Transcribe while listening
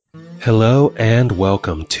Hello and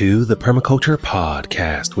welcome to the Permaculture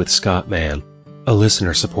Podcast with Scott Mann, a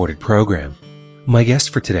listener-supported program. My guest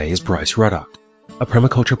for today is Bryce Ruddock, a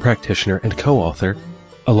permaculture practitioner and co-author,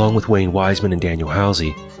 along with Wayne Wiseman and Daniel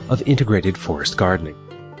Halsey, of Integrated Forest Gardening.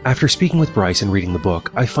 After speaking with Bryce and reading the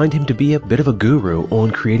book, I find him to be a bit of a guru on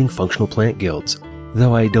creating functional plant guilds,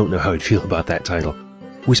 though I don't know how I'd feel about that title.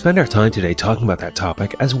 We spend our time today talking about that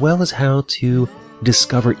topic, as well as how to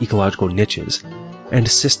discover ecological niches and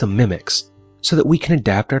system mimics so that we can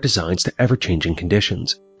adapt our designs to ever-changing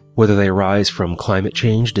conditions, whether they arise from climate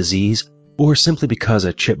change, disease, or simply because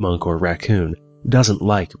a chipmunk or raccoon doesn't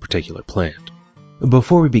like a particular plant.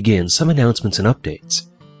 Before we begin, some announcements and updates.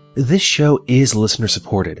 This show is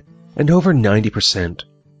listener-supported, and over 90%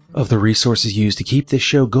 of the resources used to keep this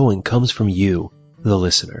show going comes from you, the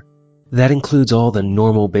listener. That includes all the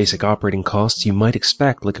normal basic operating costs you might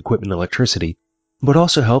expect, like equipment and electricity, but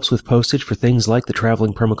also helps with postage for things like the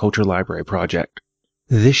Traveling Permaculture Library project.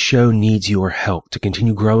 This show needs your help to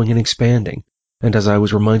continue growing and expanding, and as I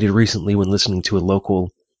was reminded recently when listening to a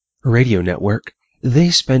local radio network,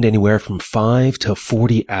 they spend anywhere from 5 to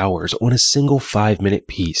 40 hours on a single 5-minute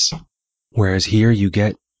piece, whereas here you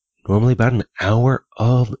get normally about an hour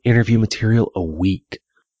of interview material a week.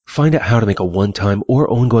 Find out how to make a one-time or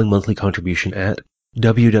ongoing monthly contribution at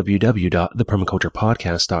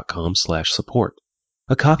www.thepermaculturepodcast.com/support.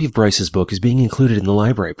 A copy of Bryce's book is being included in the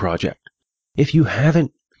library project. If you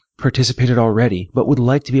haven't participated already, but would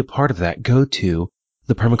like to be a part of that, go to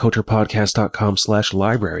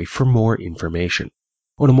thepermaculturepodcast.com/library for more information.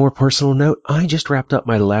 On a more personal note, I just wrapped up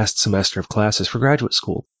my last semester of classes for graduate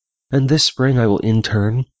school, and this spring I will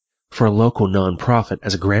intern for a local nonprofit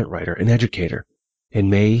as a grant writer and educator. In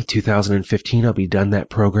May 2015, I'll be done that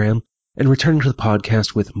program and returning to the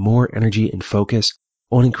podcast with more energy and focus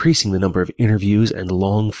on increasing the number of interviews and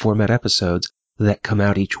long-format episodes that come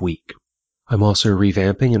out each week. I'm also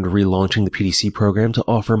revamping and relaunching the PDC program to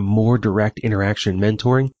offer more direct interaction and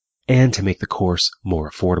mentoring and to make the course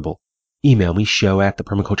more affordable. Email me,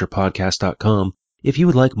 show@thepermaculturepodcast.com, if you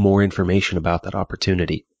would like more information about that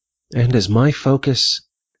opportunity. And as my focus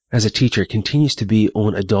as a teacher continues to be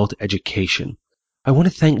on adult education, I want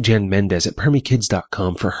to thank Jen Mendez at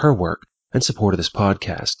permakids.com for her work and support of this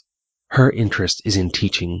podcast. Her interest is in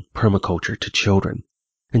teaching permaculture to children,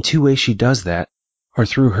 and two ways she does that are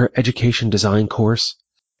through her education design course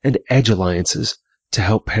and Edge Alliances to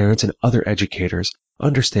help parents and other educators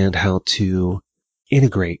understand how to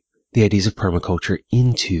integrate the ideas of permaculture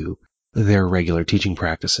into their regular teaching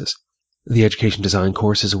practices. The education design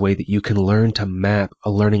course is a way that you can learn to map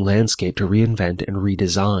a learning landscape to reinvent and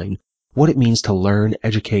redesign what it means to learn,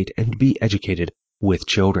 educate, and be educated with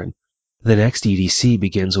children. The next EDC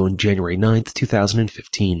begins on January 9th,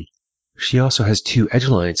 2015. She also has 2 Edge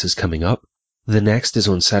Alliances coming up. The next is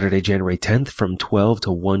on Saturday, January 10th from 12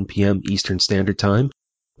 to 1 p.m. Eastern Standard Time,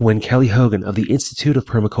 when Kelly Hogan of the Institute of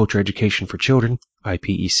Permaculture Education for Children,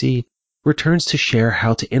 IPEC, returns to share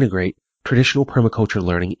how to integrate traditional permaculture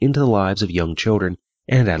learning into the lives of young children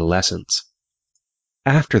and adolescents.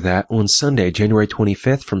 After that, on Sunday, January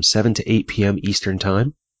 25th from 7 to 8 p.m. Eastern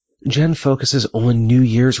Time, Jen focuses on New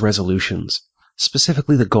Year's resolutions,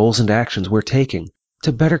 specifically the goals and actions we're taking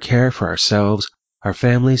to better care for ourselves, our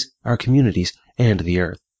families, our communities, and the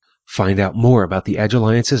earth. Find out more about the Edge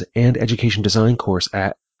Alliances and Education Design course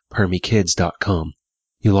at permakids.com.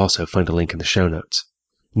 You'll also find a link in the show notes.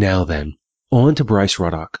 Now then, on to Bryce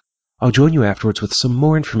Ruddock. I'll join you afterwards with some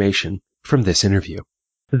more information from this interview.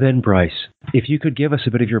 Then, Bryce, if you could give us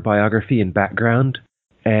a bit of your biography and background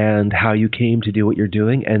and how you came to do what you're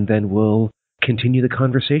doing, and then we'll continue the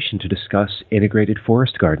conversation to discuss integrated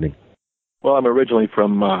forest gardening. Well, I'm originally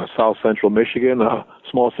from south central Michigan, a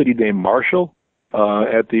small city named Marshall,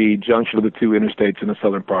 at the junction of the 2 interstates in the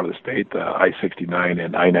southern part of the state, I-69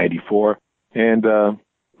 and I-94. And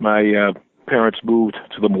my parents moved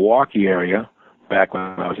to the Milwaukee area back when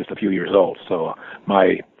I was just a few years old. So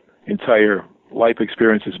my entire life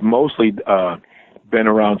experience has mostly been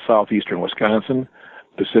around southeastern Wisconsin,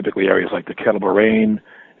 specifically areas like the Kettle Moraine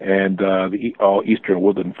and the all eastern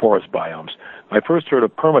woodland forest biomes. I first heard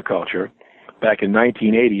of permaculture back in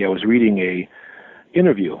 1980. I was reading an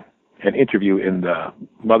interview in the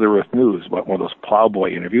Mother Earth News, one of those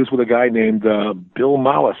plowboy interviews with a guy named Bill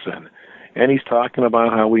Mollison. And he's talking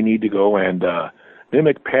about how we need to go and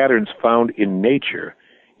mimic patterns found in nature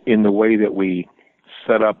in the way that we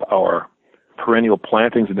set up our perennial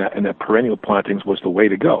plantings, and that perennial plantings was the way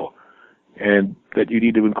to go. And that you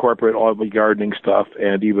need to incorporate all the gardening stuff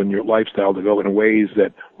and even your lifestyle to go in ways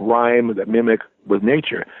that rhyme, that mimic with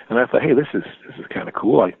nature. And I thought, hey, this is kind of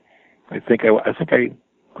cool. I think I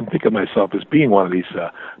think of myself as being one of these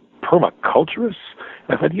permaculturists?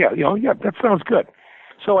 And I said, yeah, that sounds good.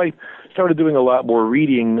 So I started doing a lot more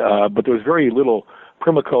reading, but there was very little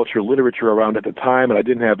permaculture literature around at the time, and I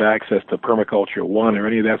didn't have access to Permaculture One or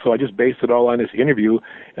any of that, so I just based it all on this interview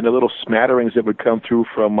and the little smatterings that would come through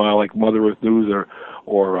from like Mother Earth News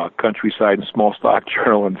or Countryside and Small Stock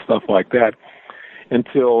Journal and stuff like that,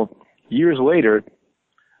 until years later,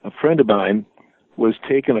 a friend of mine was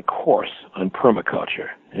taking a course on permaculture,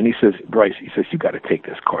 and he says, Bryce, you got to take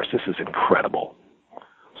this course. This is incredible.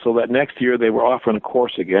 So that next year they were offering a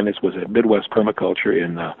course again. This was at Midwest Permaculture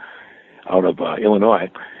out of Illinois,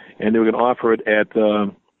 and they were going to offer it at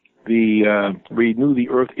the Renew the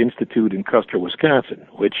Earth Institute in Custer, Wisconsin,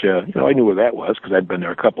 which I knew where that was because I'd been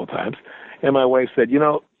there a couple of times. And my wife said,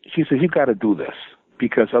 she says, you got to do this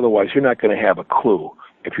because otherwise you're not going to have a clue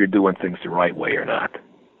if you're doing things the right way or not.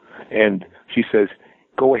 And she says,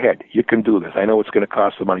 go ahead, you can do this. I know it's going to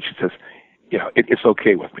cost some money. She says, it's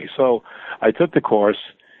okay with me. So I took the course,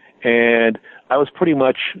 and I was pretty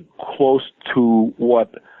much close to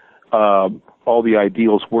what all the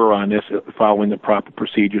ideals were on this, following the proper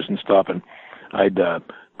procedures and stuff. And I'd done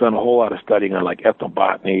a whole lot of studying on like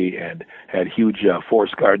ethnobotany and had huge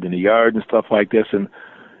forest garden in the yard and stuff like this. And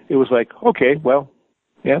it was like, okay, well,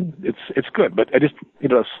 yeah, it's good. But I just,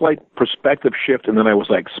 a slight perspective shift, and then I was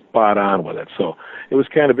like spot on with it. So it was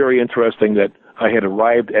kind of very interesting that I had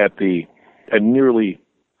arrived at a nearly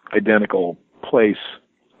identical place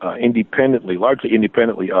largely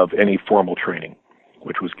independently of any formal training,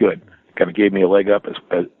 which was good. It kind of gave me a leg up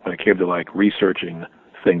as when it came to like researching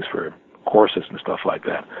things for courses and stuff like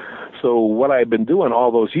that. So what I had been doing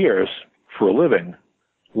all those years for a living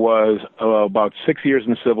was about 6 years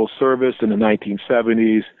in civil service in the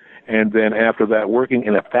 1970s, and then after that working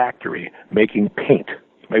in a factory making paint.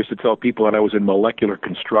 I used to tell people that I was in molecular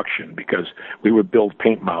construction because we would build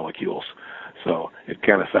paint molecules. So it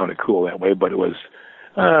kind of sounded cool that way, but it was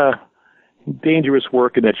dangerous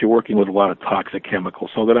work in that you're working with a lot of toxic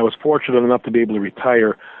chemicals. So that I was fortunate enough to be able to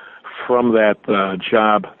retire from that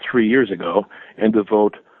job 3 years ago and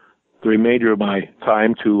devote the remainder of my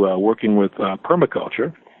time to working with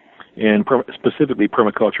permaculture and specifically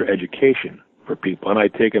permaculture education for people. And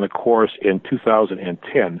I'd taken a course in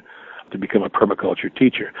 2010 to become a permaculture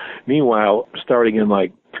teacher. Meanwhile, starting in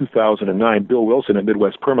like 2009, Bill Wilson at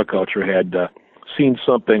Midwest Permaculture had seen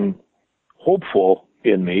something hopeful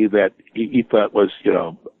in me that he thought was,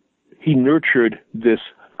 he nurtured this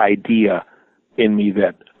idea in me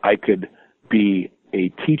that I could be a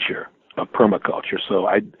teacher of permaculture. So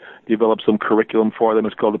I developed some curriculum for them.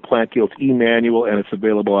 It's called the Plant Guilds E-Manual, and it's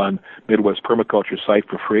available on Midwest Permaculture site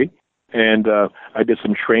for free. And I did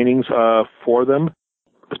some trainings for them,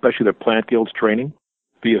 especially their Plant Guilds training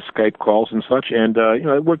via Skype calls and such. And,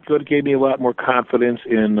 it worked good. It gave me a lot more confidence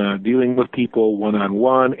in dealing with people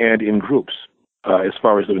one-on-one and in groups as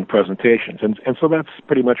far as doing presentations. And so that's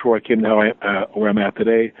pretty much where I came now, where I'm at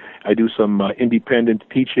today. I do some independent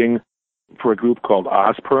teaching for a group called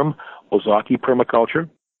OzPerm, Ozaki Permaculture.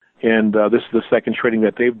 And this is the second training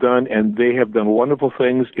that they've done, and they have done wonderful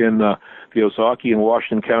things in the Ozaki and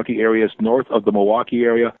Washington County areas north of the Milwaukee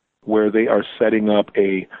area, where they are setting up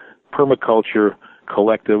a permaculture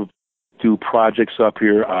collective, do projects up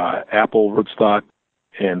here, apple rootstock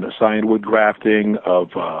and scion grafting of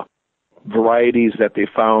varieties that they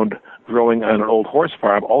found growing on an old horse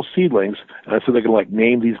farm, all seedlings. And so they can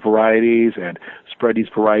name these varieties and spread these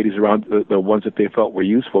varieties around the ones that they felt were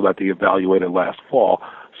useful that they evaluated last fall.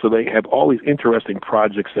 So they have all these interesting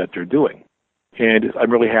projects that they're doing. And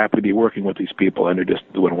I'm really happy to be working with these people, and they're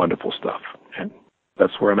just doing wonderful stuff. And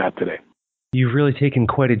that's where I'm at today. You've really taken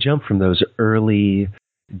quite a jump from those early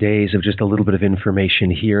days of just a little bit of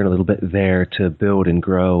information here and a little bit there to build and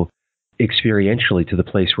grow experientially to the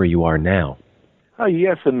place where you are now.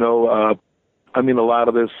 Yes and no. A lot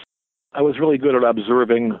of this, I was really good at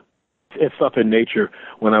observing stuff in nature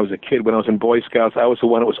when I was a kid. When I was in Boy Scouts, I was the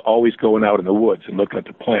one that was always going out in the woods and looking at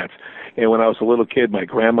the plants. And when I was a little kid, my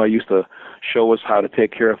grandma used to show us how to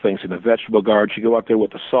take care of things in the vegetable garden. She'd go out there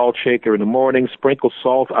with the salt shaker in the morning, sprinkle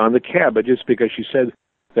salt on the cabbages, because she said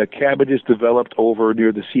that cabbages developed over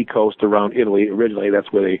near the seacoast around Italy. Originally,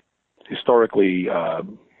 that's where they historically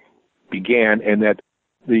began, and that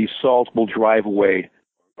the salt will drive away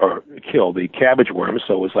or kill the cabbage worms.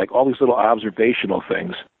 So it was like all these little observational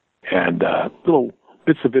things and little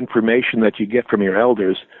bits of information that you get from your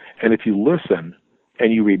elders. And if you listen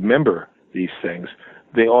and you remember these things,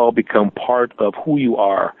 they all become part of who you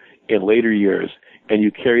are in later years, and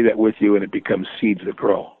you carry that with you, and it becomes seeds that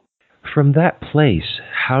grow. From that place,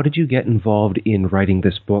 how did you get involved in writing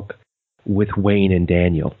this book with Wayne and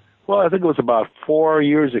Daniel? Well, I think it was about 4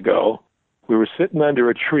 years ago. we were sitting under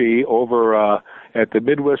a tree over at the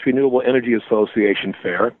Midwest Renewable Energy Association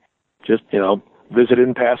Fair, just,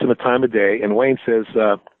 visiting, passing the time of day. And Wayne says,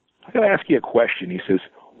 I got to ask you a question. He says,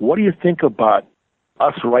 what do you think about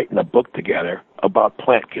us writing a book together about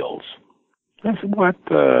plant guilds? I said, what?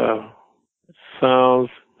 That sounds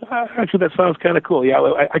kind of cool. Yeah,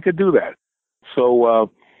 I could do that.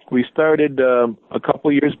 So we started a couple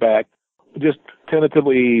of years back, just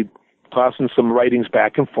tentatively tossing some writings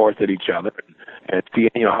back and forth at each other and seeing,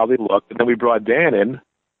 how they look. And then we brought Dan in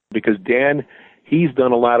because Dan, he's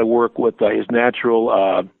done a lot of work with his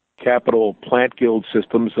natural capital plant guild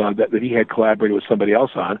systems that he had collaborated with somebody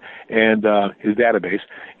else on, and his database.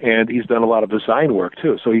 And he's done a lot of design work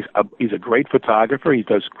too. So he's a great photographer. He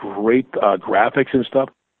does great graphics and stuff.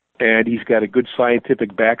 And he's got a good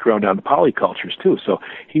scientific background on polycultures too. So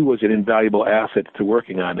he was an invaluable asset to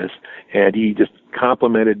working on this. And he just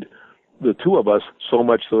complemented the two of us so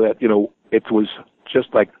much so that, it was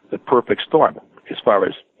just like the perfect storm as far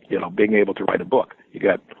as, being able to write a book. You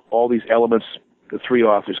got all these elements, the three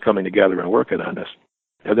authors coming together and working on this.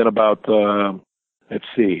 And then about,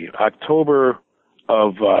 October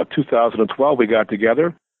of 2012, we got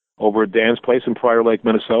together over at Dan's place in Prior Lake,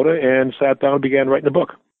 Minnesota, and sat down and began writing the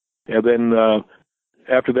book. And then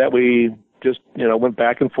after that, we just, went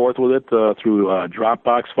back and forth with it through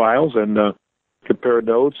Dropbox files and compared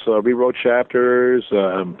notes, rewrote chapters,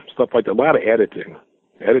 stuff like that. A lot of editing.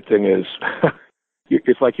 Editing is,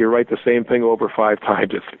 it's like you write the same thing over 5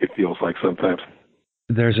 times, it feels like sometimes.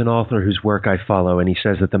 There's an author whose work I follow, and he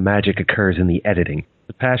says that the magic occurs in the editing.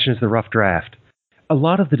 The passion is the rough draft. A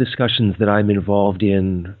lot of the discussions that I'm involved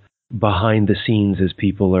in behind the scenes as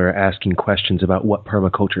people are asking questions about what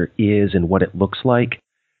permaculture is and what it looks like,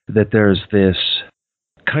 that there's this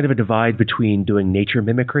kind of a divide between doing nature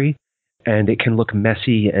mimicry, and it can look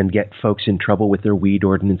messy and get folks in trouble with their weed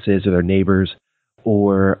ordinances or their neighbors,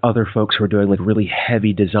 or other folks who are doing like really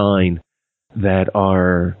heavy design that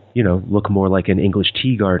are, look more like an English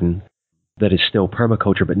tea garden that is still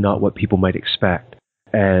permaculture, but not what people might expect.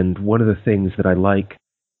 And one of the things that I like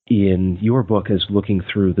in your book as looking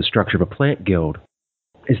through the structure of a plant guild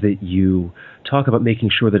is that you talk about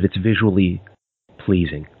making sure that it's visually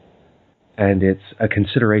pleasing. And it's a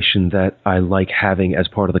consideration that I like having as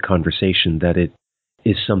part of the conversation, that it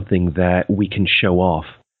is something that we can show off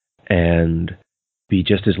and be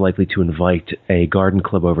just as likely to invite a garden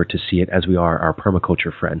club over to see it as we are our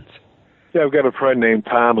permaculture friends. Yeah, I've got a friend named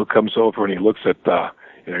Tom who comes over and he looks at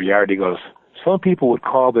in our yard. He goes, some people would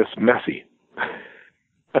call this messy.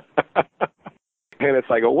 And it's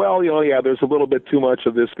like, there's a little bit too much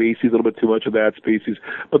of this species, a little bit too much of that species.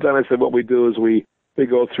 But then I said, what we do is we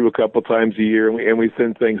go through a couple times a year and we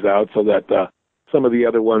thin things out so that some of the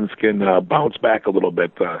other ones can bounce back a little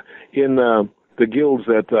bit. In the guilds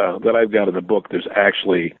that I've got in the book, there's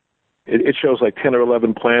actually, it shows like 10 or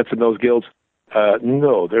 11 plants in those guilds.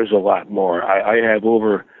 No, there's a lot more. I have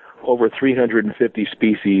over 350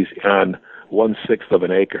 species on 1/6 of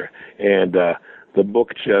an acre. And the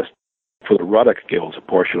book just, for the Ruddock guilds, a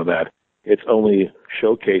portion of that, it's only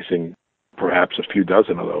showcasing perhaps a few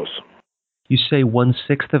dozen of those. You say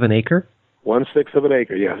 1/6 of an acre? 1/6 of an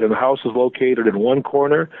acre, yes. And the house is located in one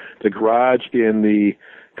corner, the garage in the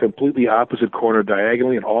completely opposite corner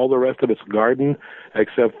diagonally, and all the rest of it's garden,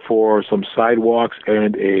 except for some sidewalks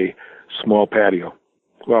and a small patio.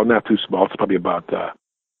 Well, not too small. It's probably about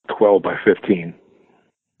 12 by 15.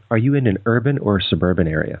 Are you in an urban or suburban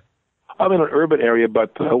area? I'm in an urban area,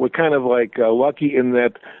 but we're kind of like lucky in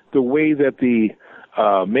that the way that the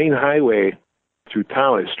main highway through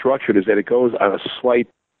town is structured is that it goes on a slight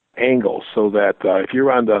angle, so that if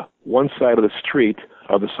you're on the one side of the street,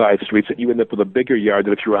 of the side streets, that you end up with a bigger yard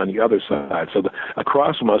than if you're on the other side. So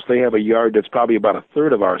across from us, they have a yard that's probably about a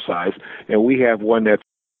third of our size, and we have one that's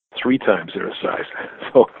 3 times their size.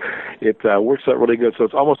 So it works out really good. So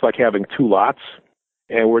it's almost like having 2 lots,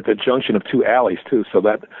 and we're at the junction of 2 alleys too. So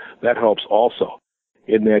that helps also,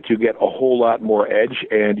 in that you get a whole lot more edge,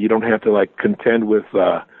 and you don't have to like contend with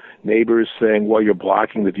neighbors saying, well, you're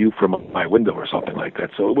blocking the view from my window or something like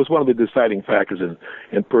that. So it was one of the deciding factors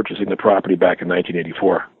in purchasing the property back in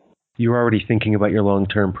 1984. You were already thinking about your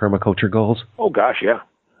long-term permaculture goals? Oh, gosh, yeah.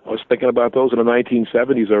 I was thinking about those in the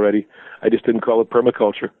 1970s already. I just didn't call it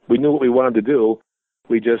permaculture. We knew what we wanted to do.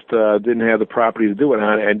 We just didn't have the property to do it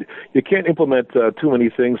on. And you can't implement too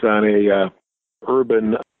many things on a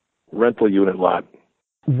urban rental unit lot.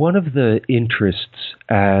 One of the interests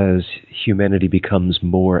as humanity becomes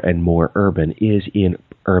more and more urban is in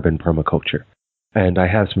urban permaculture. And I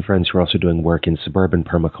have some friends who are also doing work in suburban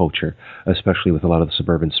permaculture, especially with a lot of the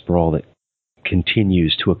suburban sprawl that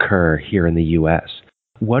continues to occur here in the U.S.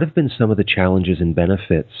 What have been some of the challenges and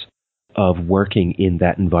benefits of working in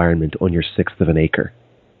that environment on your sixth of an acre?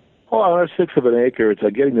 Well, on our sixth of an acre, it's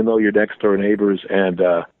getting to know your next door neighbors and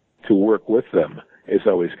to work with them is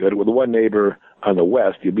always good. With the one neighbor on the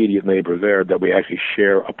west, the immediate neighbor there, that we actually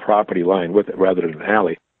share a property line with it rather than an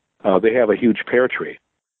alley, they have a huge pear tree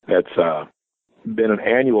that's been an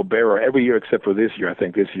annual bearer every year except for this year. I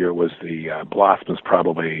think this year was the blossoms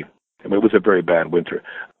probably, it was a very bad winter.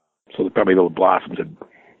 So probably little blossoms and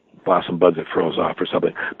blossom buds that froze off or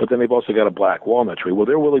something. But then they've also got a black walnut tree. Well,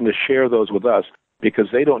 they're willing to share those with us because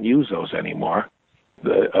they don't use those anymore.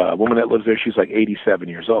 The woman that lives there, she's like 87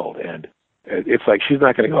 years old, and it's like she's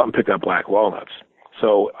not going to go out and pick up black walnuts.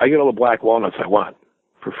 So I get all the black walnuts I want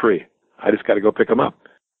for free. I just got to go pick them up.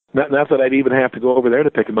 Not that I'd even have to go over there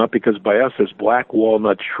to pick them up, because by us there's black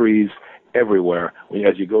walnut trees everywhere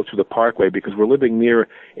as you go through the parkway, because we're living near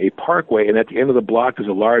a parkway, and at the end of the block is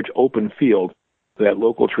a large open field that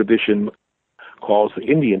local tradition calls the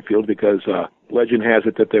Indian field, because legend has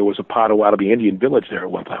it that there was a Potawatomi Indian village there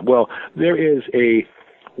at one time. Well, there is a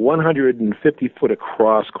 150-foot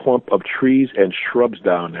across clump of trees and shrubs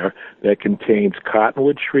down there that contains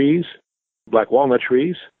cottonwood trees, black walnut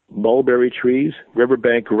trees, mulberry trees,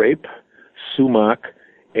 riverbank grape, sumac,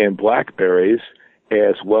 and blackberries,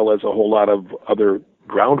 as well as a whole lot of other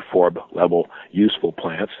ground forb level useful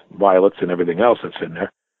plants, violets and everything else that's in there,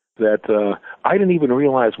 that I didn't even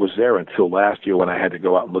realize was there until last year when I had to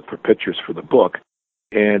go out and look for pictures for the book.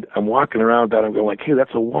 And I'm walking around that, I'm going like, hey,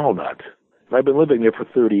 that's a walnut. And I've been living there for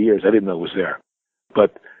 30 years. I didn't know it was there.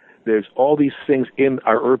 But there's all these things in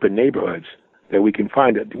our urban neighborhoods that we can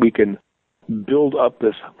find, that we can build up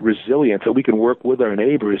this resilience, that we can work with our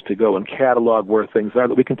neighbors to go and catalog where things are,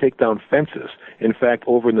 that we can take down fences. In fact,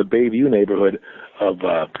 over in the Bayview neighborhood of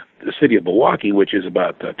the city of Milwaukee, which is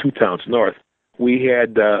about 2 towns north, we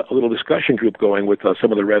had a little discussion group going with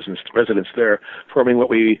some of the residents there, forming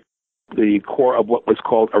the core of what was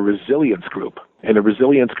called a resilience group. And a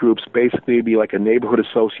resilience group's basically be like a neighborhood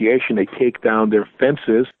association. They take down their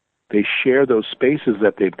fences, they share those spaces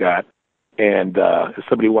that they've got, and if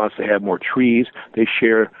somebody wants to have more trees, they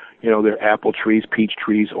share, their apple trees, peach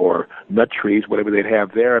trees, or nut trees, whatever they'd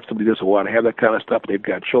have there. If somebody doesn't want to have that kind of stuff, they've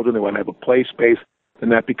got children, they want to have a play space, then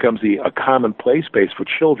that becomes a common play space for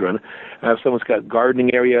children. If someone's got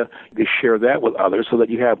gardening area, they share that with others, so that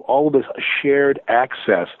you have all of this shared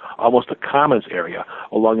access, almost a commons area,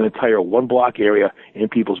 along an entire one-block area in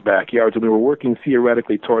people's backyards. And we were working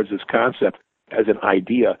theoretically towards this concept as an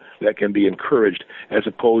idea that can be encouraged, as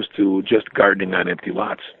opposed to just gardening on empty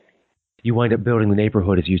lots. You wind up building the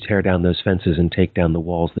neighborhood as you tear down those fences and take down the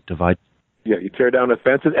walls that divide. Yeah, you tear down the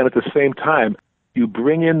fences, and at the same time, you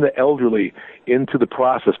bring in the elderly into the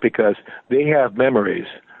process, because they have memories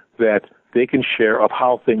that they can share of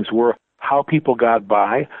how things were, how people got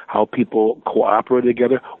by, how people cooperated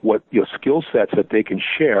together, what skill sets that they can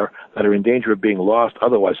share that are in danger of being lost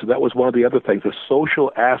otherwise. So that was one of the other things, the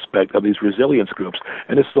social aspect of these resilience groups.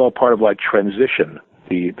 And this is all part of transition,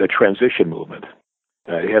 the transition movement.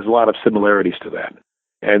 It has a lot of similarities to that.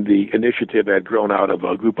 And the initiative had grown out of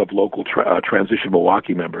a group of local Transition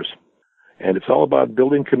Milwaukee members. And it's all about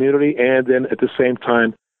building community, and then at the same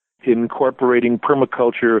time incorporating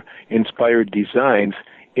permaculture-inspired designs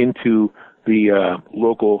into the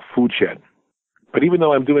local food shed. But even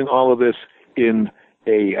though I'm doing all of this in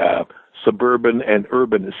a suburban and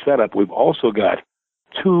urban setup, we've also got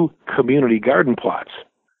 2 community garden plots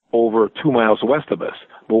over 2 miles west of us.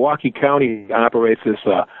 Milwaukee County operates this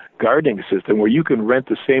gardening system where you can rent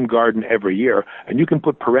the same garden every year, and you can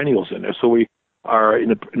put perennials in there. So we are in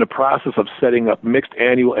the process of setting up mixed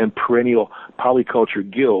annual and perennial polyculture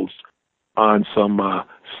guilds on some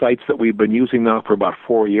sites that we've been using now for about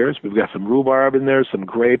 4 years. We've got some rhubarb in there, some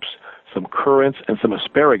grapes, some currants, and some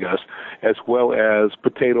asparagus, as well as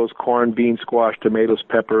potatoes, corn, beans, squash, tomatoes,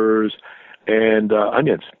 peppers, and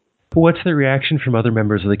onions. What's the reaction from other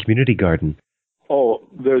members of the community garden? Oh,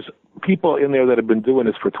 there's people in there that have been doing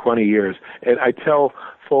this for 20 years. And I tell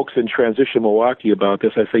folks in Transition Milwaukee about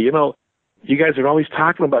this. I say, you guys are always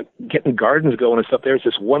talking about getting gardens going and stuff. There's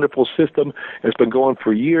this wonderful system. It's been going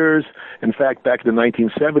for years. In fact, back in the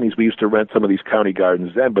 1970s, we used to rent some of these county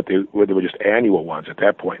gardens then, but they were just annual ones at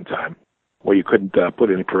that point in time, where you couldn't put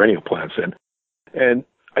any perennial plants in. And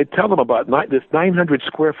I tell them about this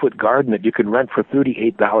 900-square-foot garden that you can rent for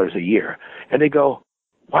 $38 a year. And they go,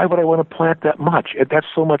 why would I want to plant that much? That's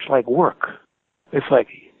so much like work. It's like,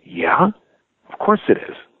 yeah, of course it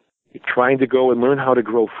is. You're trying to go and learn how to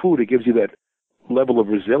grow food. It gives you that level of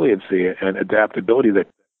resiliency and adaptability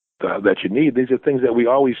that you need. These are things that we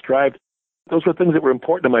always strive those were things that were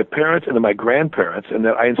important to my parents and to my grandparents, and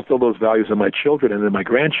that I instilled those values in my children and in my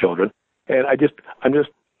grandchildren. And I'm just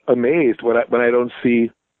amazed when I don't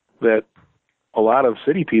see that a lot of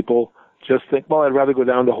city people just think, well, I'd rather go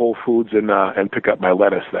down to Whole Foods and pick up my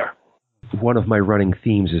lettuce there. One of my running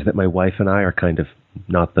themes is that my wife and I are kind of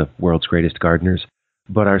not the world's greatest gardeners,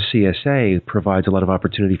 but our CSA provides a lot of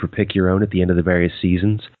opportunity for pick your own at the end of the various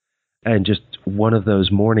seasons. And just one of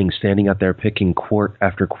those mornings standing out there picking quart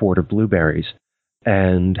after quart of blueberries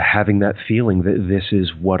and having that feeling that this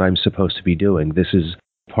is what I'm supposed to be doing. This is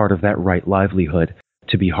part of that right livelihood,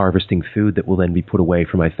 to be harvesting food that will then be put away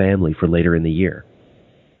for my family for later in the year.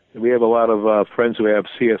 We have a lot of friends who have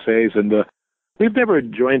CSAs, and we've never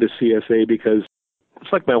joined a CSA because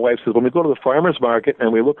it's like my wife says, when we go to the farmer's market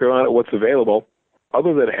and we look around at what's available,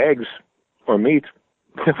 other than eggs or meat,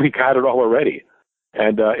 we got it all already.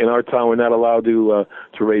 And in our town, we're not allowed to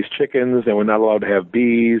raise chickens, and we're not allowed to have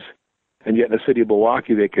bees. And yet in the city of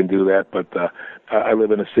Milwaukee, they can do that. But I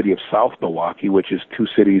live in a city of South Milwaukee, which is 2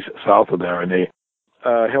 cities south of there, and the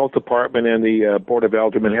health department and the Board of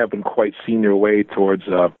Aldermen haven't quite seen their way towards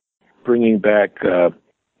bringing back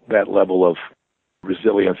that level of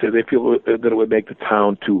resilience. They feel that it would make the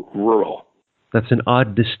town too rural. That's an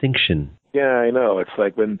odd distinction. Yeah, I know. It's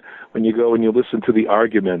like when you go and you listen to the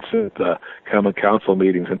arguments at common council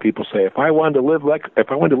meetings, and people say, if I wanted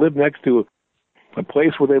to live next to a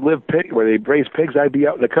place where they raise pigs, I'd be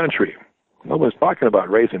out in the country. No one's talking about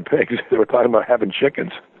raising pigs. They were talking about having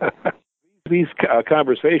chickens. These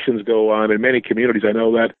conversations go on in many communities. I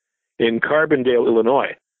know that in Carbondale,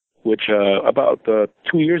 Illinois, which about 2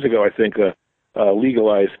 years ago, I think,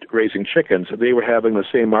 legalized raising chickens, they were having the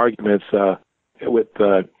same arguments with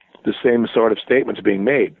the same sort of statements being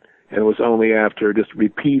made. And it was only after just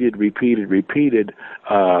repeated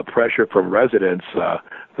pressure from residents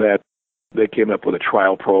that they came up with a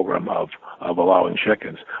trial program of allowing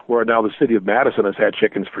chickens. Where now the city of Madison has had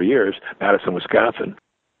chickens for years, Madison, Wisconsin.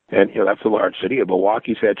 And, that's a large city. And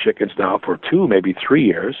Milwaukee's had chickens now for 2, maybe 3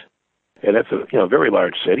 years. And that's a very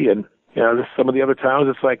large city. And, some of the other towns,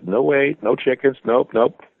 it's like, no way, no chickens, nope.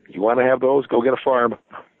 You want to have those, go get a farm.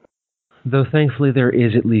 Though thankfully there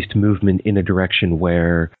is at least movement in a direction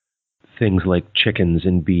where things like chickens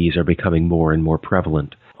and bees are becoming more and more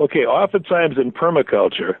prevalent. Okay, oftentimes in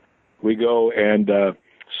permaculture, we go and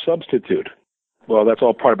substitute. Well, that's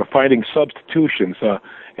all part of it, finding substitutions.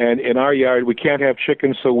 And in our yard, we can't have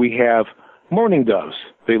chickens, so we have mourning doves.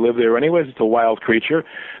 They live there anyways. It's a wild creature.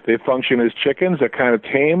 They function as chickens. They're kind of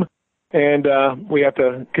tame. And we have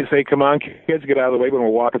to say, come on, kids, get out of the way when we're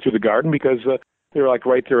walking through the garden, because they're like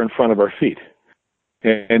right there in front of our feet.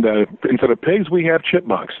 And instead of pigs, we have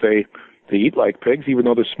chipmunks. They eat like pigs, even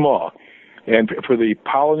though they're small. And for the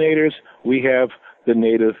pollinators, we have the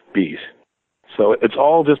native bees. So it's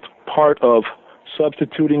all just part of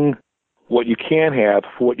substituting what you can have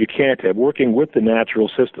for what you can't have, working with the natural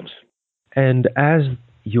systems. And as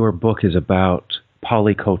your book is about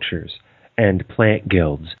polycultures and plant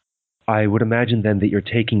guilds, I would imagine then that you're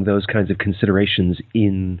taking those kinds of considerations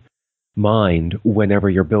in mind whenever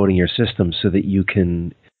you're building your system, so that you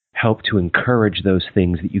can help to encourage those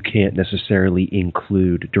things that you can't necessarily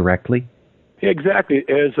include directly? Exactly.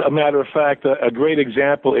 As a matter of fact, a great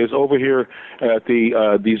example is over here at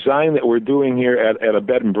the design that we're doing here at a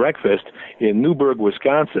bed and breakfast in Newburgh,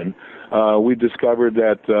 Wisconsin. We discovered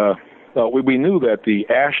that we knew that the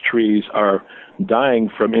ash trees are dying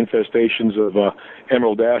from infestations of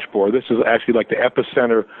emerald ash borer. This is actually like the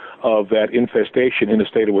epicenter of that infestation in the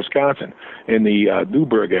state of Wisconsin, in the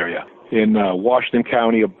Newburgh area in Washington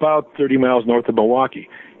County, about 30 miles north of Milwaukee.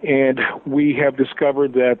 And we have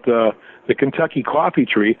discovered that the Kentucky coffee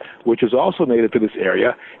tree, which is also native to this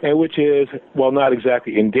area, and which is, well, not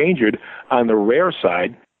exactly endangered on the rare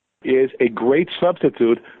side, is a great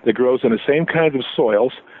substitute that grows in the same kinds of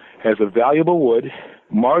soils, has a valuable wood,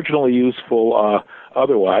 marginally useful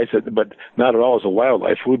otherwise, but not at all as a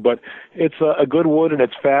wildlife food, but it's a good wood, and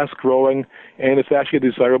it's fast-growing, and it's actually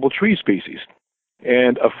a desirable tree species.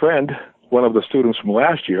 And a friend, one of the students from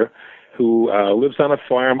last year, who lives on a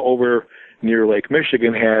farm over near Lake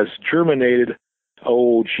Michigan, has germinated,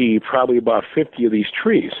 probably about 50 of these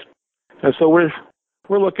trees. And so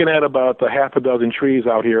we're looking at about a half a dozen trees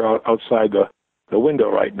out here outside the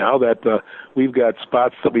window right now that we've got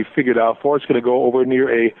spots that we figured out for. It's going to go over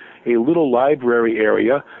near a little library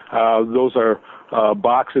area. Those are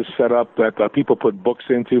boxes set up that people put books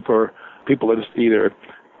into for people to just either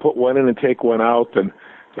put one in and take one out and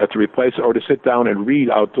to replace it, or to sit down and read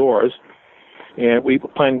outdoors. And we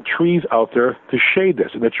plant trees out there to shade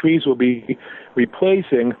this. And the trees will be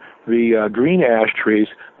replacing the green ash trees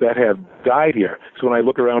that have died here. So when I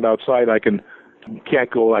look around outside, can't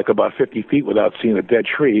go like about 50 feet without seeing a dead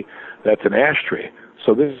tree that's an ash tree.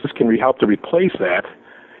 So this can help to replace that.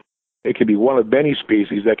 It can be one of many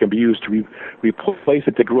species that can be used to replace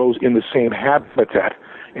it that grows in the same habitat,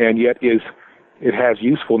 and yet it has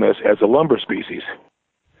usefulness as a lumber species.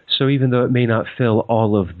 So even though it may not fill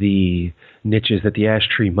all of the niches that the ash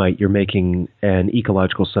tree might, you're making an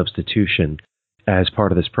ecological substitution as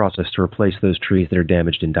part of this process to replace those trees that are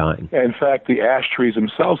damaged and dying. In fact, the ash trees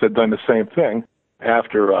themselves had done the same thing.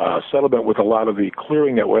 After settlement with a lot of the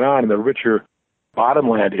clearing that went on in the richer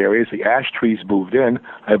bottomland areas, the ash trees moved in.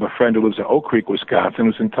 I have a friend who lives in Oak Creek, Wisconsin,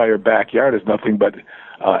 whose entire backyard is nothing but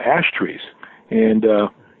ash trees. And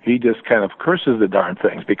he just kind of curses the darn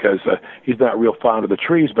things because he's not real fond of the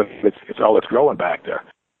trees, but it's all that's growing back there.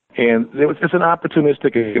 And it's an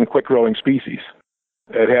opportunistic and quick-growing species.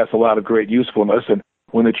 It has a lot of great usefulness, and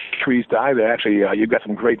when the trees die, they actually you've got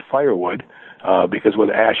some great firewood because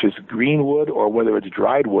whether ash is green wood or whether it's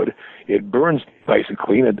dried wood, it burns nice and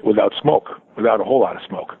clean and without smoke, without a whole lot of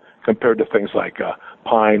smoke, compared to things like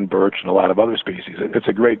pine, birch, and a lot of other species. It's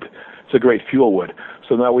a great fuel wood.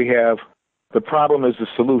 So now we have the problem is the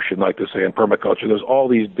solution, like they say in permaculture. There's all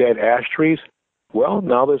these dead ash trees. Well,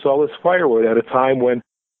 now there's all this firewood at a time when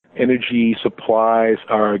energy supplies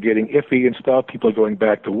are getting iffy and stuff. People are going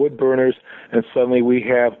back to wood burners, and suddenly we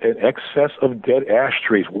have an excess of dead ash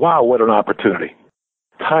trees. Wow, what an opportunity.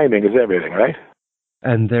 Timing is everything, right?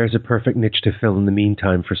 And there's a perfect niche to fill in the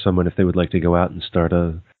meantime for someone if they would like to go out and start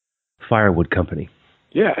a firewood company.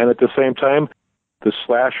 Yeah, and at the same time, the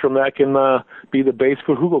slash from that can be the base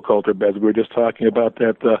for hugelkultur beds. We were just talking about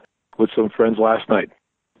that with some friends last night.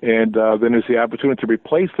 And then there's the opportunity to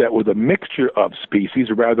replace that with a mixture of species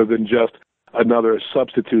rather than just another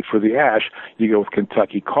substitute for the ash. You go with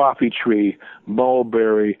Kentucky coffee tree,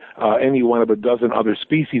 mulberry, any one of a dozen other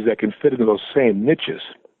species that can fit into those same niches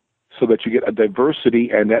so that you get a diversity,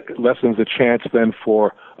 and that lessens the chance then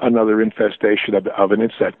for another infestation of an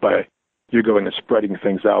insect by you're going and spreading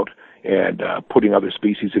things out and putting other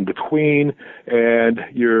species in between, and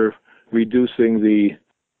you're reducing the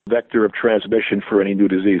vector of transmission for any new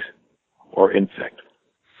disease or insect.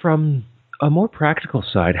 From a more practical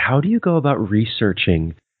side, how do you go about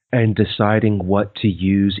researching and deciding what to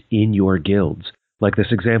use in your guilds? Like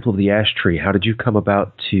this example of the ash tree, how did you come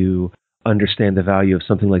about to understand the value of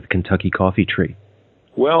something like the Kentucky coffee tree?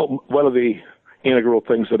 Well, one of the integral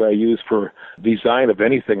things that I use for design of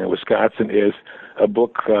anything in Wisconsin is a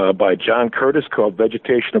book by John Curtis called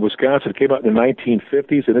Vegetation of Wisconsin. It came out in the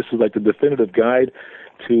 1950s, and this is like the definitive guide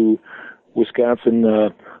to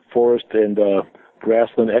Wisconsin forest and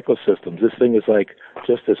grassland ecosystems. This thing is like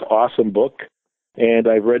just this awesome book, and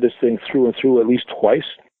I've read this thing through and through at least twice.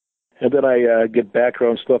 And then I get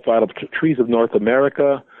background stuff out of Trees of North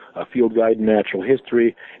America, a field guide in natural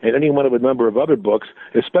history, and any one of a number of other books,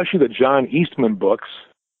 especially the John Eastman books,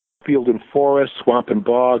 Field and Forest, Swamp and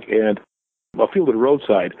Bog, and Field and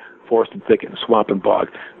Roadside, Forest and Thicket, and Swamp and Bog.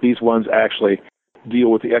 These ones actually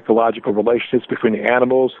deal with the ecological relationships between the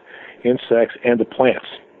animals, insects, and the plants.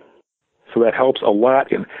 So that helps a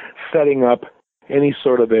lot in setting up any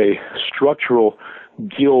sort of a structural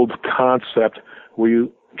guild concept where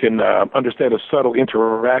you can understand the subtle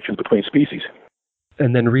interactions between species.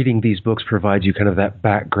 And then reading these books provides you kind of that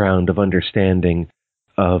background of understanding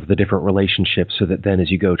of the different relationships so that then as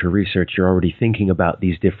you go to research, you're already thinking about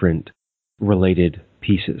these different related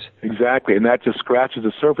pieces. Exactly, and that just scratches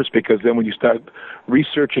the surface because then when you start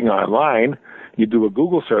researching online, you do a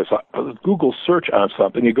Google search on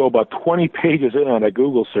something, you go about 20 pages in on a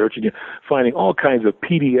Google search, and you're finding all kinds of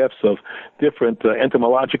PDFs of different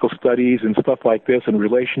entomological studies and stuff like this and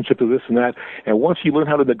relationship to this and that. And once you learn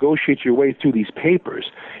how to negotiate your way through these papers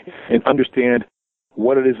and understand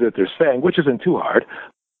what it is that they're saying, which isn't too hard,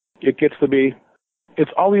 it gets to be,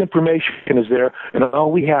 it's all the information is there, and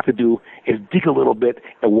all we have to do is dig a little bit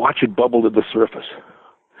and watch it bubble to the surface,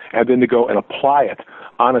 and then to go and apply it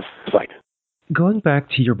on a site. Going back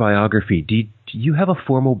to your biography, do you have a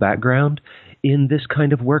formal background in this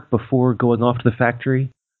kind of work before going off to the factory?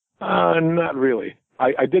 Not really.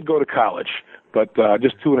 I did go to college, but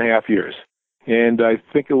just 2.5 years. And I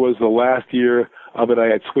think it was the last year of it I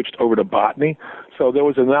had switched over to botany. So there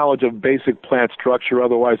was a knowledge of basic plant structure.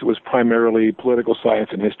 Otherwise, it was primarily political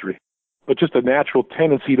science and history. But just a natural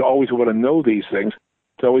tendency to always want to know these things,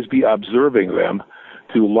 to always be observing them,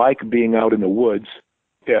 to like being out in the woods,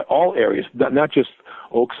 Yeah, all areas, not just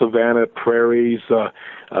oak savanna, prairies,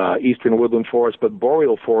 eastern woodland forests, but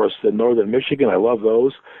boreal forests in northern Michigan. I love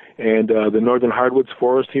those. And the northern hardwoods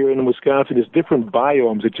forest here in Wisconsin is different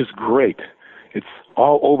biomes. It's just great. It's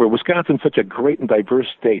all over. Wisconsin's such a great and diverse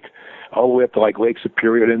state, all the way up to like Lake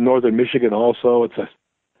Superior, and in northern Michigan also.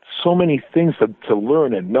 So many things to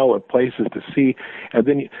learn and know and places to see. And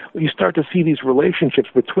then you start to see these relationships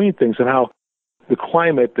between things and how the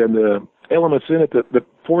climate and the elements in it, the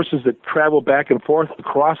forces that travel back and forth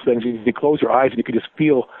across things, you close your eyes and you can just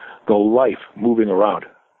feel the life moving around.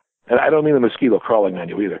 And I don't mean the mosquito crawling on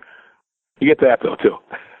you either. You get that, though, too.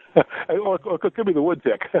 or it could be the wood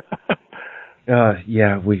tick.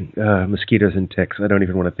 Mosquitoes and ticks. I don't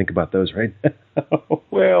even want to think about those right now.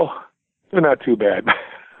 Well, they're not too bad.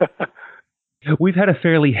 We've had a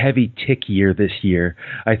fairly heavy tick year this year.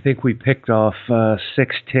 I think we picked off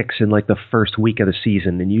 6 ticks in like the first week of the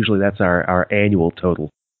season, and usually that's our annual total.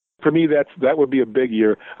 For me, that would be a big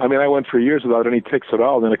year. I mean, I went for years without any ticks at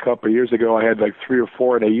all. And then a couple of years ago, I had like 3 or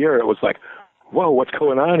 4 in a year. It was like, whoa, what's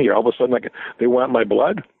going on here? All of a sudden, like, they want my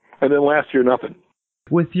blood. And then last year, nothing.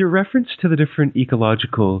 With your reference to the different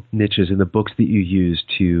ecological niches in the books that you use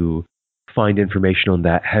to find information on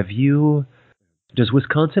that, does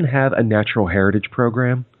Wisconsin have a natural heritage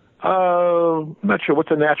program? I'm not sure.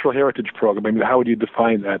 What's a natural heritage program? I mean, how would you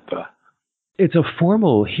define that? It's a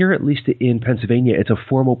formal, here at least in Pennsylvania, it's a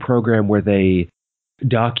formal program where they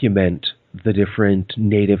document the different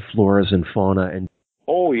native floras and fauna. And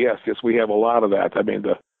oh, yes, we have a lot of that. I mean,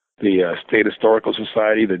 the State Historical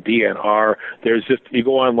Society, the DNR, you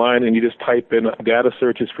go online and you just type in data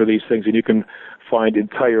searches for these things, and you can find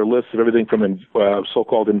entire lists of everything from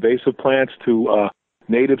so-called invasive plants to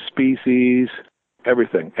native species,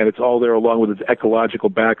 everything. And it's all there along with its ecological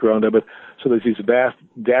background of it. So there's these vast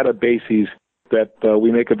databases that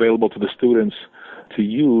we make available to the students to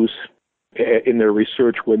use in their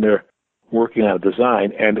research when they're working on a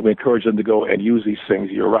design, and we encourage them to go and use these things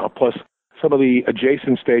year-round. Plus, some of the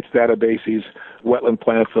adjacent states' databases, wetland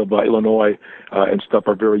plants of Illinois and stuff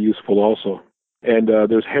are very useful also. And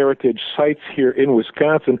there's heritage sites here in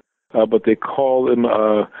Wisconsin, but they call them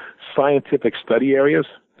scientific study areas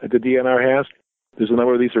that the DNR has. There's a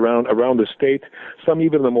number of these around the state, some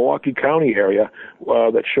even in the Milwaukee County area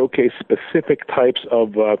that showcase specific types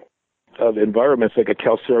of environments, like a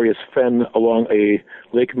calcareous fen along a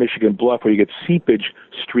Lake Michigan bluff where you get seepage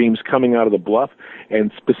streams coming out of the bluff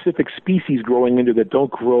and specific species growing into that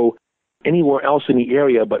don't grow anywhere else in the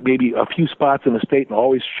area, but maybe a few spots in the state, and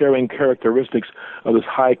always sharing characteristics of this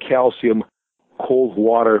high calcium, cold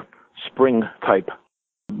water, spring type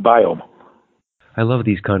biome. I love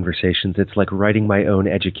these conversations. It's like writing my own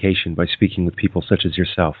education by speaking with people such as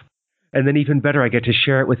yourself. And then even better, I get to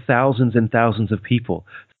share it with thousands and thousands of people.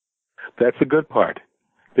 That's the good part,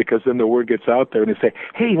 because then the word gets out there and they say,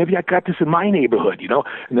 hey, maybe I got this in my neighborhood,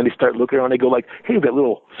 And then they start looking around and they go like, hey, that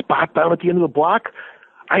little spot down at the end of the block,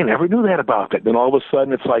 I never knew that about that. Then all of a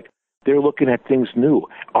sudden it's like they're looking at things new.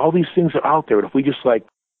 All these things are out there. And if we just like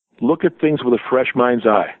look at things with a fresh mind's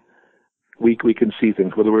eye, we can see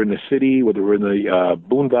things, whether we're in the city, whether we're in the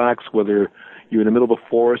boondocks, whether you're in the middle of a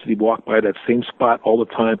forest and you walk by that same spot all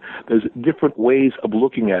the time. There's different ways of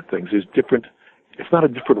looking at things. It's not a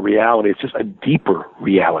different reality. It's just a deeper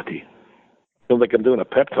reality. I feel like I'm doing a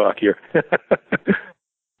pep talk here.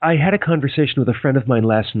 I had a conversation with a friend of mine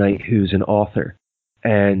last night who's an author,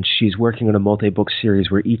 and she's working on a multi-book series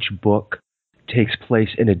where each book takes place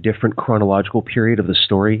in a different chronological period of the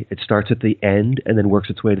story. It starts at the end and then works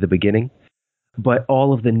its way to the beginning. But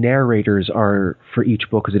all of the narrators are, for each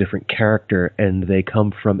book, is a different character, and they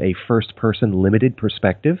come from a first-person limited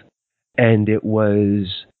perspective. And it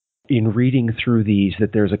was in reading through these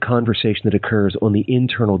that there's a conversation that occurs on the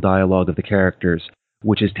internal dialogue of the characters,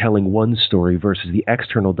 which is telling one story versus the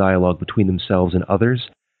external dialogue between themselves and others.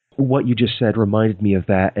 What you just said reminded me of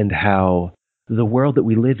that, and how the world that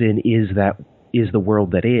we live in is the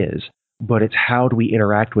world that is, but it's how do we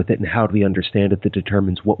interact with it and how do we understand it that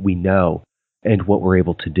determines what we know and what we're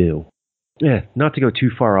able to do. Yeah, not to go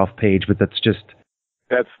too far off page, but that's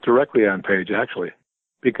directly on page, actually,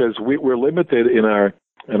 because we're limited in our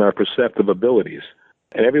perceptive abilities.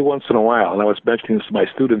 And every once in a while, and I was mentioning this to my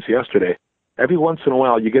students yesterday, every once in a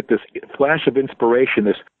while you get this flash of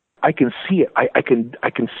inspiration, I can see it, I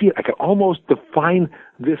can see it, I can almost define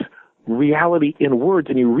this reality in words,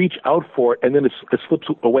 and you reach out for it, and then it slips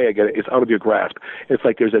away again. It's out of your grasp. It's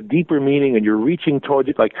like there's a deeper meaning, and you're reaching towards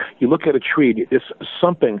it. Like you look at a tree, it's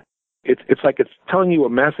something. It's like it's telling you a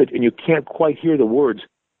message, and you can't quite hear the words.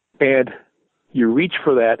 And you reach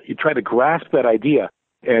for that. You try to grasp that idea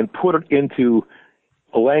and put it into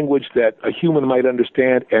a language that a human might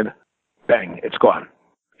understand, and bang, it's gone.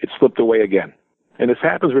 It's slipped away again. And this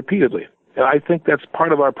happens repeatedly. And I think that's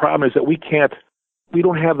part of our problem is that we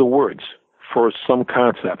don't have the words for some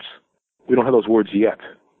concepts. We don't have those words yet,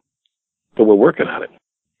 but we're working on it.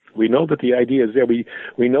 We know that the idea is there.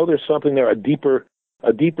 We know there's something there, a deeper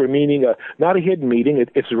meaning, not a hidden meaning.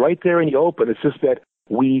 It's right there in the open. It's just that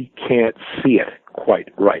we can't see it quite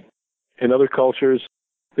right. In other cultures,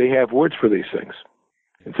 they have words for these things.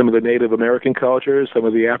 In some of the Native American cultures, some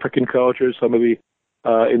of the African cultures, some of the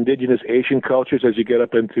indigenous Asian cultures, as you get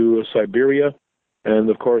up into Siberia, and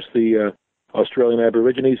of course the Australian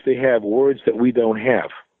Aborigines, they have words that we don't have,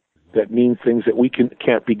 that mean things that we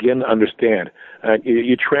can't begin to understand.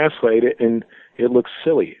 You translate it, and it looks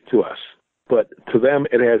silly to us, but to them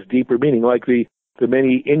it has deeper meaning, like the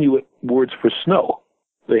many Inuit words for snow.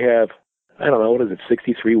 They have, I don't know,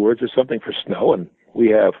 63 words or something for snow, and we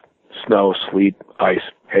have snow, sleet, ice,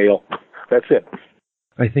 hail. That's it.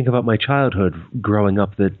 I think about my childhood growing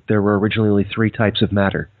up that there were originally only 3 types of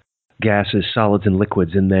matter: gases, solids, and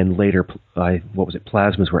liquids, and then later,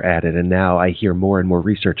 plasmas were added, and now I hear more and more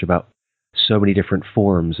research about so many different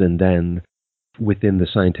forms, and then within the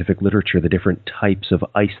scientific literature, the different types of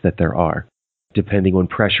ice that there are, depending on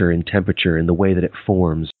pressure and temperature and the way that it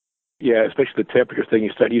forms. Yeah, especially the temperature thing.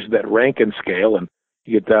 You start using that Rankine scale, and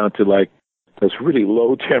you get down to like those really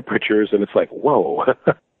low temperatures, and it's like, whoa.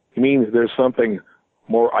 You mean there's something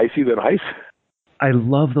more icy than ice? I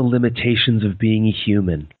love the limitations of being a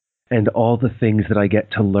human and all the things that I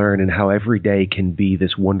get to learn, and how every day can be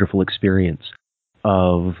this wonderful experience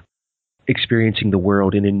of experiencing the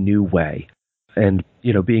world in a new way. And,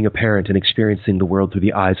 being a parent and experiencing the world through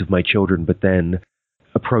the eyes of my children, but then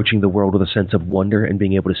approaching the world with a sense of wonder and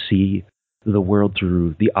being able to see the world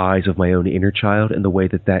through the eyes of my own inner child and the way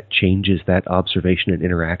that changes that observation and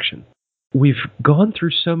interaction. We've gone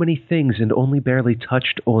through so many things and only barely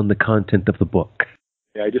touched on the content of the book.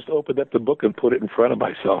 Yeah, I just opened up the book and put it in front of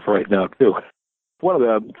myself right now, too. One of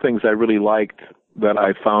the things I really liked that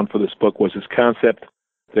I found for this book was this concept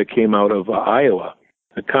that came out of Iowa,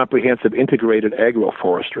 a comprehensive integrated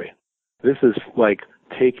agroforestry. This is like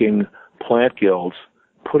taking plant guilds,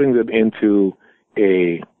 putting them into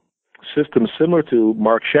a system similar to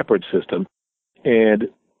Mark Shepard's system, and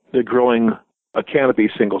they're growing a canopy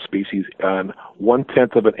single species on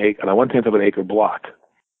 1/10 of an acre block.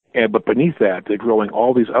 But beneath that, they're growing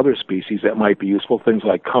all these other species that might be useful, things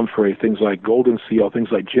like comfrey, things like golden seal, things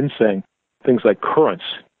like ginseng, things like currants.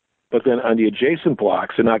 But then on the adjacent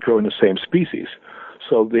blocks, they're not growing the same species.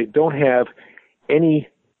 So they don't have any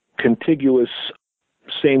contiguous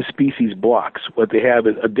same species blocks. What they have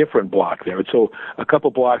is a different block there. And so a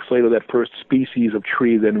couple blocks later, that first species of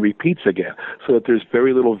tree then repeats again, so that there's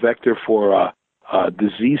very little vector for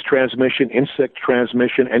disease transmission, insect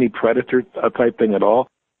transmission, any predator type thing at all,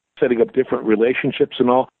 setting up different relationships and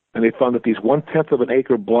all. And they found that these 1/10 of an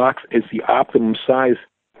acre blocks is the optimum size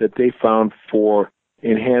that they found for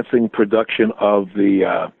enhancing production of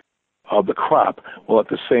the crop, while at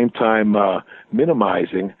the same time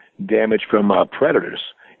minimizing damage from predators.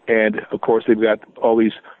 And of course, they've got all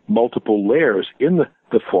these multiple layers in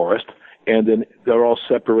the forest, and then they're all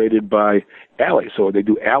separated by alleys. So they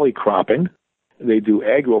do alley cropping, they do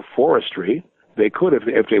agroforestry. They could,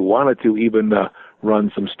 if they wanted to, even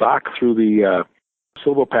run some stock through the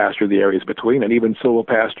silvopasture, the areas between, and even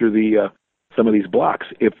silvopasture some of these blocks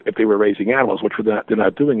if they were raising animals, which they're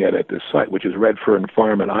not doing it at this site, which is Redfern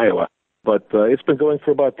Farm in Iowa. But it's been going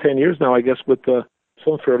for about 10 years now, I guess, with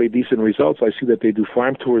some fairly decent results. I see that they do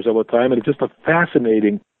farm tours all the time, and it's just a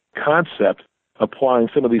fascinating concept, applying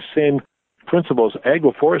some of these same principles,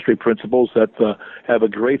 agroforestry principles that have a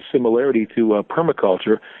great similarity to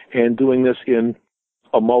permaculture, and doing this in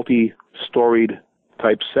a multi-storied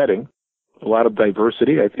type setting, a lot of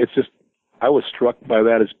diversity. It's just, I was struck by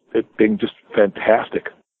that as it being just fantastic.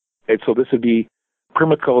 And so this would be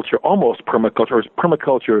permaculture, almost permaculture, or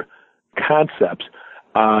permaculture concepts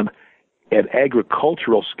on an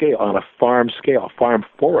agricultural scale, on a farm scale, farm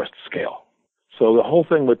forest scale. So the whole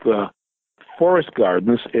thing with the forest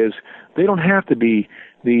gardens is they don't have to be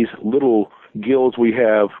these little guilds. We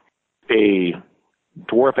have a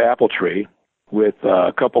dwarf apple tree with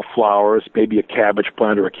a couple flowers, maybe a cabbage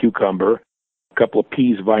plant or a cucumber, a couple of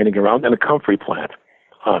peas vining around, and a comfrey plant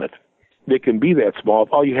on it. They can be that small.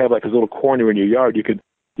 If all you have like a little corner in your yard, you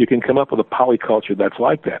can come up with a polyculture that's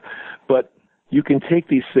like that. But you can take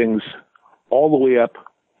these things all the way up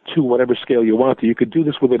to whatever scale you want to. You could do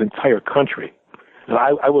this with an entire country. And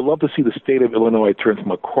I would love to see the state of Illinois turn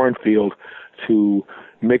from a cornfield to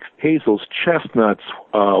mixed hazels, chestnuts,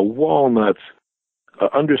 walnuts,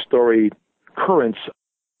 understory currants,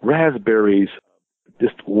 raspberries,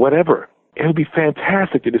 just whatever. It would be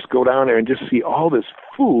fantastic to just go down there and just see all this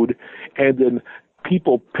food, and then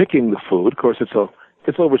people picking the food. Of course,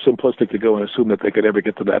 it's oversimplistic to go and assume that they could ever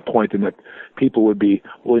get to that point and that people would be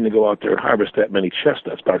willing to go out there and harvest that many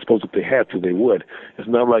chestnuts. But I suppose if they had to, they would. It's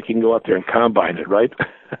not like you can go out there and combine it, right?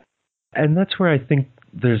 And that's where I think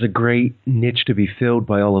there's a great niche to be filled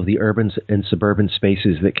by all of the urban and suburban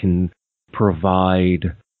spaces that can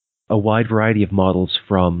provide a wide variety of models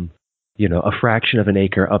from, a fraction of an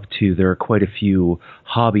acre up to there are quite a few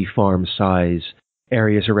hobby farm size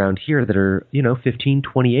areas around here that are, 15,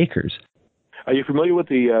 20 acres. Are you familiar with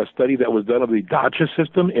the study that was done of the dacha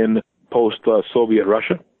system in post-Soviet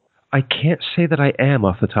Russia? I can't say that I am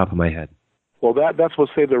off the top of my head. Well, that's what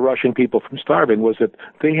saved the Russian people from starving, was that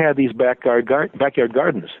they had these backyard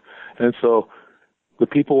gardens. And so the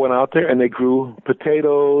people went out there and they grew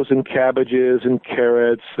potatoes and cabbages and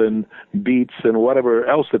carrots and beets and whatever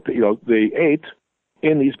else that they ate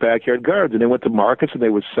in these backyard gardens. And they went to markets and they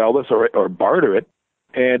would sell this or barter it.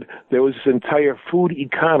 And there was this entire food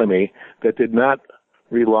economy that did not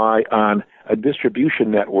rely on a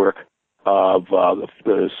distribution network of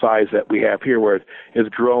the size that we have here, where it is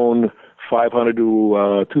grown 500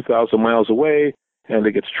 to 2,000 miles away, and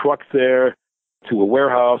it gets trucked there to a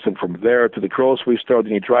warehouse, and from there to the grocery store.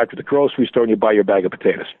 Then you drive to the grocery store and you buy your bag of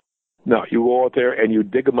potatoes. No, you go out there and you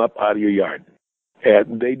dig them up out of your yard.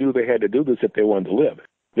 And they knew they had to do this if they wanted to live.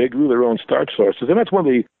 They grew their own starch sources, and that's one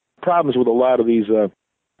of the problems with a lot of these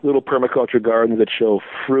little permaculture gardens that show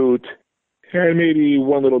fruit and maybe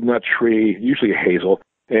one little nut tree, usually a hazel,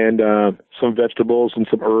 and some vegetables and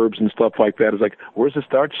some herbs and stuff like that. It's like, where's the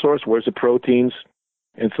starch source? Where's the proteins?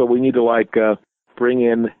 And so we need to bring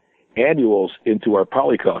in annuals into our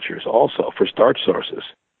polycultures also for starch sources,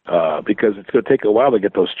 because it's going to take a while to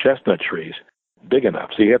get those chestnut trees big enough.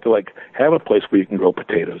 So you have to have a place where you can grow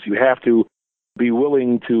potatoes. You have to be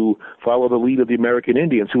willing to follow the lead of the American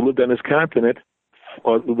Indians who lived on this continent,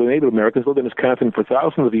 or the Native Americans lived on this continent for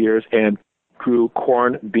thousands of years and grew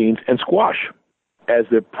corn, beans, and squash as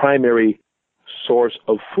their primary source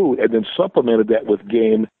of food, and then supplemented that with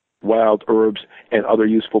game, wild herbs, and other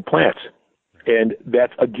useful plants. And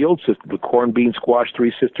that's a guild system, the Corn, Bean, Squash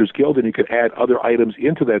Three Sisters Guild, and you can add other items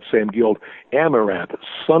into that same guild: amaranth,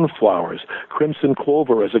 sunflowers, crimson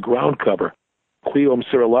clover as a ground cover, Cleome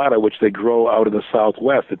cerulata, which they grow out in the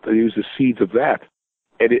Southwest. They use the seeds of that.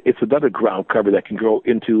 And it's another ground cover that can grow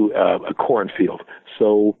into a cornfield.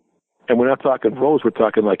 So, and we're not talking rows, we're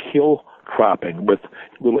talking like hill cropping with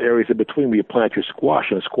little areas in between where you plant your squash,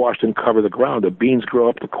 and the squash then cover the ground. The beans grow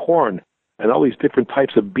up the corn, and all these different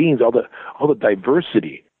types of beans, all the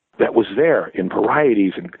diversity that was there in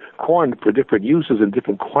varieties and corn for different uses in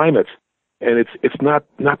different climates. And it's not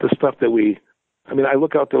the stuff that I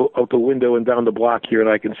look out the window and down the block here, and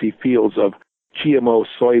I can see fields of GMO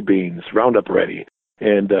soybeans, Roundup Ready,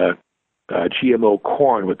 and GMO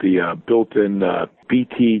corn with the built-in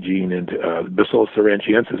BT gene and Bacillus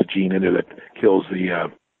thuringiensis gene in there that kills the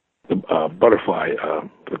butterfly,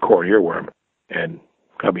 the corn earworm, and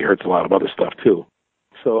probably hurts a lot of other stuff too.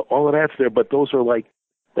 So all of that's there, but those are like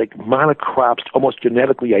monocrops, almost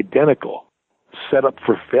genetically identical, set up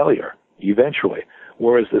for failure eventually.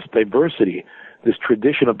 Whereas this diversity, this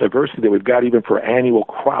tradition of diversity that we've got even for annual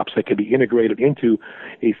crops that can be integrated into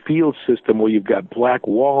a field system where you've got black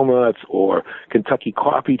walnuts or Kentucky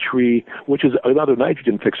coffee tree, which is another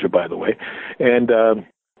nitrogen fixer, by the way, and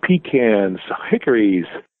pecans, hickories.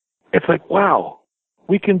 It's like, wow,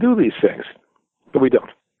 we can do these things, but we don't.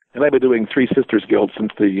 And I've been doing Three Sisters Guild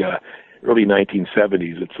since the early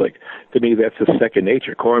 1970s. It's like, to me, that's a second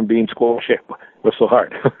nature. Corn, beans, squash, what's so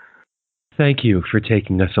hard? Thank you for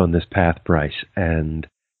taking us on this path, Bryce, and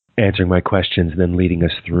answering my questions and then leading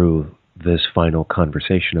us through this final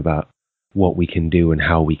conversation about what we can do and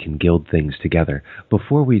how we can guild things together.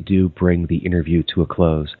 Before we do bring the interview to a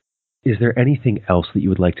close, is there anything else that you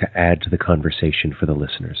would like to add to the conversation for the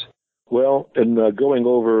listeners? Well, in going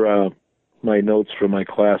over my notes from my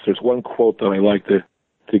class, there's one quote that I like to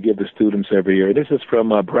give the students every year. This is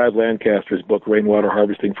from Brad Lancaster's book, Rainwater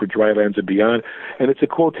Harvesting for Drylands and Beyond, and it's a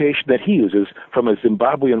quotation that he uses from a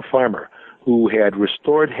Zimbabwean farmer who had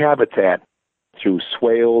restored habitat through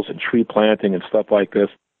swales and tree planting and stuff like this.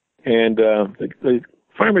 And the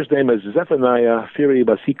farmer's name is Zephaniah Firi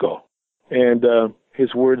Basiko, and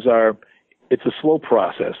his words are, "It's a slow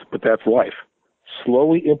process, but that's life.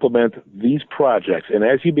 Slowly implement these projects, and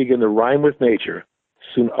as you begin to rhyme with nature,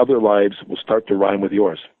 soon other lives will start to rhyme with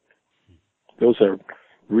yours." Those are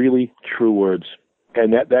really true words,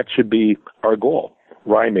 and that should be our goal,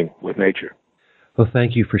 rhyming with nature. Well,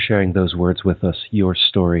 thank you for sharing those words with us, your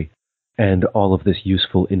story, and all of this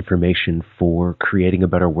useful information for creating a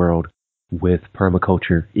better world with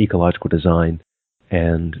permaculture, ecological design,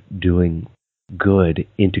 and doing good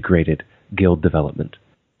integrated guild development.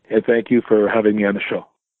 And thank you for having me on the show.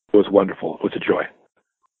 It was wonderful. It was a joy.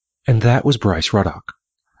 And that was Bryce Ruddock.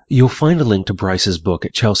 You'll find a link to Bryce's book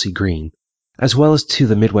at Chelsea Green, as well as to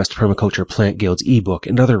the Midwest Permaculture Plant Guild's ebook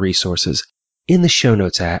and other resources in the show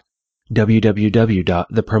notes at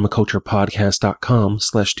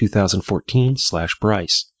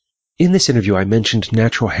www.thepermaculturepodcast.com/2014/Bryce. In this interview, I mentioned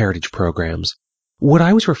natural heritage programs. What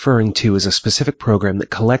I was referring to is a specific program that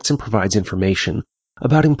collects and provides information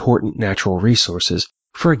about important natural resources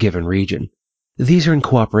for a given region. These are in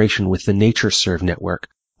cooperation with the NatureServe Network,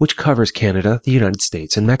 which covers Canada, the United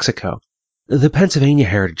States, and Mexico. The Pennsylvania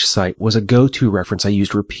Heritage Site was a go-to reference I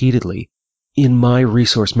used repeatedly in my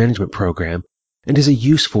resource management program and is a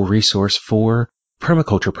useful resource for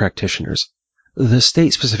permaculture practitioners. The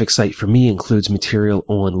state-specific site for me includes material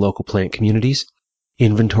on local plant communities,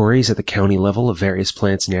 inventories at the county level of various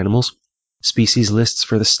plants and animals, species lists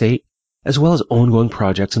for the state, as well as ongoing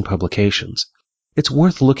projects and publications. It's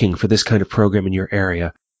worth looking for this kind of program in your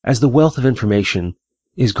area, as the wealth of information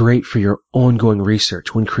is great for your ongoing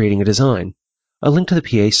research when creating a design. A link to the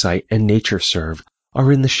PA site and NatureServe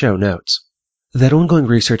are in the show notes. That ongoing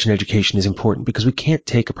research and education is important because we can't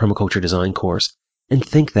take a permaculture design course and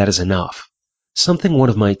think that is enough. Something one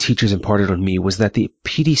of my teachers imparted on me was that the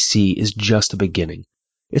PDC is just a beginning.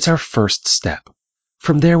 It's our first step.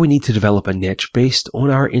 From there, we need to develop a niche based on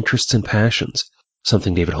our interests and passions,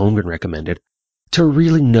 something David Holmgren recommended, to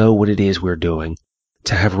really know what it is we're doing,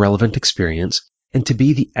 to have relevant experience, and to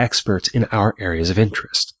be the experts in our areas of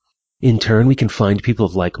interest. In turn, we can find people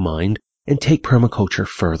of like mind and take permaculture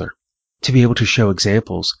further, to be able to show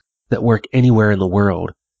examples that work anywhere in the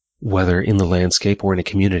world, whether in the landscape or in a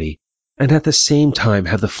community, and at the same time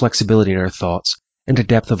have the flexibility in our thoughts and a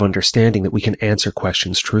depth of understanding that we can answer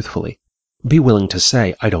questions truthfully. Be willing to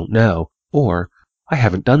say, I don't know, or I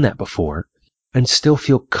haven't done that before, and still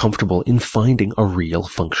feel comfortable in finding a real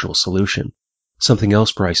functional solution. Something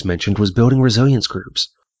else Bryce mentioned was building resilience groups.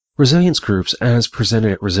 Resilience groups, as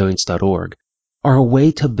presented at resilience.org, are a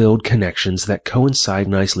way to build connections that coincide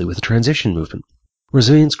nicely with the transition movement.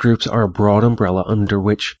 Resilience groups are a broad umbrella under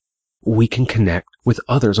which we can connect with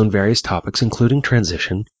others on various topics including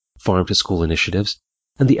transition, farm-to-school initiatives,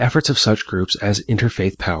 and the efforts of such groups as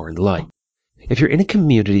Interfaith Power and Light. If you're in a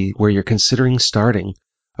community where you're considering starting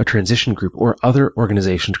a transition group or other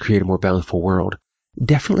organization to create a more bountiful world,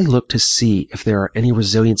 definitely look to see if there are any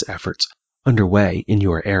resilience efforts underway in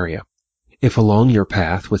your area. If along your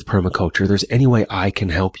path with permaculture there's any way I can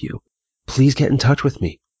help you, please get in touch with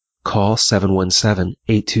me. Call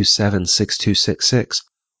 717-827-6266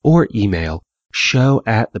 or email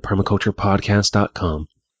show@thepermaculturepodcast.com.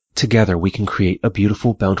 Together we can create a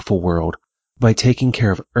beautiful, bountiful world by taking care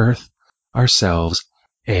of Earth, ourselves,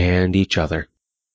 and each other.